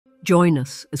Join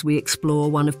us as we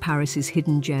explore one of Paris's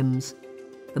hidden gems,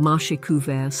 the Marché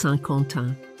Couvert Saint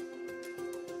Quentin.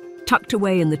 Tucked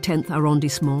away in the 10th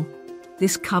arrondissement,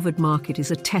 this covered market is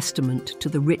a testament to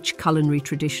the rich culinary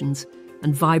traditions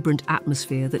and vibrant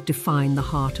atmosphere that define the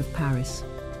heart of Paris.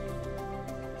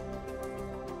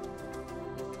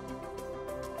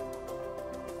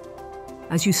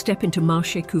 As you step into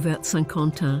Marché Couvert Saint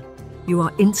Quentin, you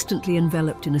are instantly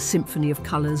enveloped in a symphony of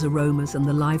colours, aromas, and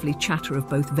the lively chatter of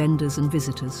both vendors and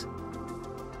visitors.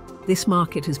 This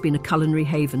market has been a culinary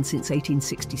haven since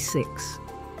 1866,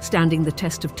 standing the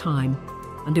test of time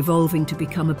and evolving to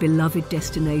become a beloved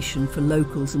destination for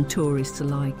locals and tourists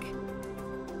alike.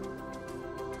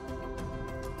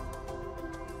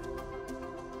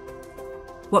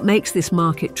 What makes this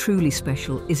market truly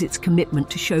special is its commitment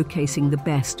to showcasing the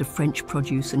best of French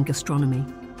produce and gastronomy.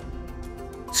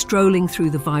 Strolling through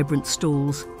the vibrant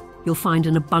stalls, you'll find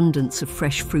an abundance of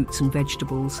fresh fruits and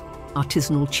vegetables,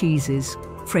 artisanal cheeses,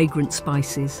 fragrant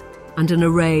spices, and an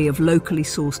array of locally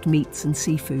sourced meats and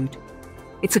seafood.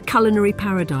 It's a culinary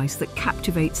paradise that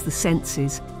captivates the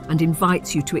senses and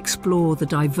invites you to explore the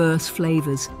diverse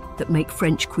flavours that make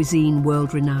French cuisine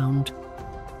world-renowned.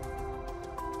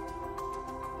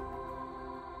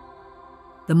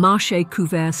 The Marché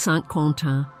Couvert Saint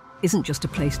Quentin isn't just a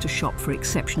place to shop for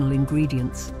exceptional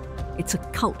ingredients, it's a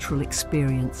cultural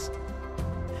experience.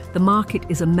 The market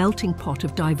is a melting pot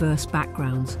of diverse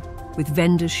backgrounds, with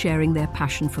vendors sharing their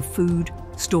passion for food,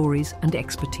 stories, and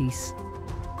expertise.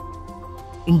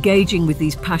 Engaging with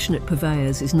these passionate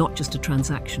purveyors is not just a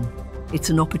transaction, it's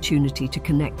an opportunity to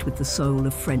connect with the soul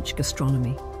of French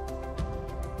gastronomy.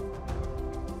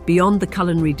 Beyond the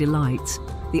culinary delights,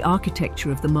 the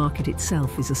architecture of the market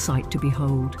itself is a sight to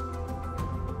behold.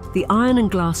 The iron and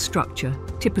glass structure,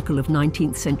 typical of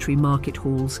 19th century market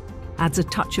halls, adds a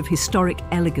touch of historic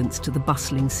elegance to the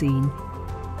bustling scene.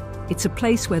 It's a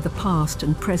place where the past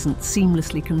and present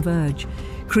seamlessly converge,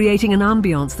 creating an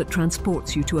ambience that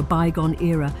transports you to a bygone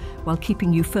era while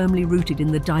keeping you firmly rooted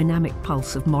in the dynamic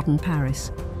pulse of modern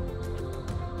Paris.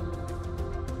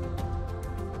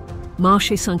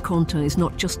 Marché Saint Quentin is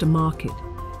not just a market,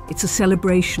 it's a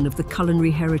celebration of the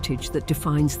culinary heritage that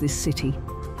defines this city.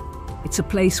 It's a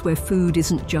place where food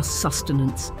isn't just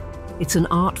sustenance, it's an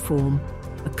art form,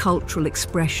 a cultural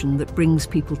expression that brings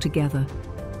people together.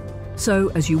 So,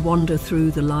 as you wander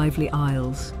through the lively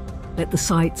aisles, let the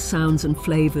sights, sounds and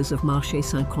flavours of Marché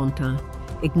Saint Quentin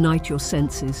ignite your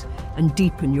senses and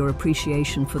deepen your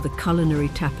appreciation for the culinary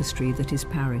tapestry that is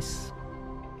Paris.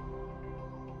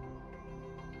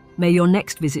 May your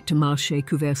next visit to Marché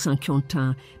Couvert Saint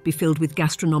Quentin be filled with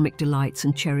gastronomic delights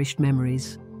and cherished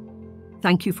memories.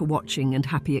 Thank you for watching and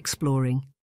happy exploring.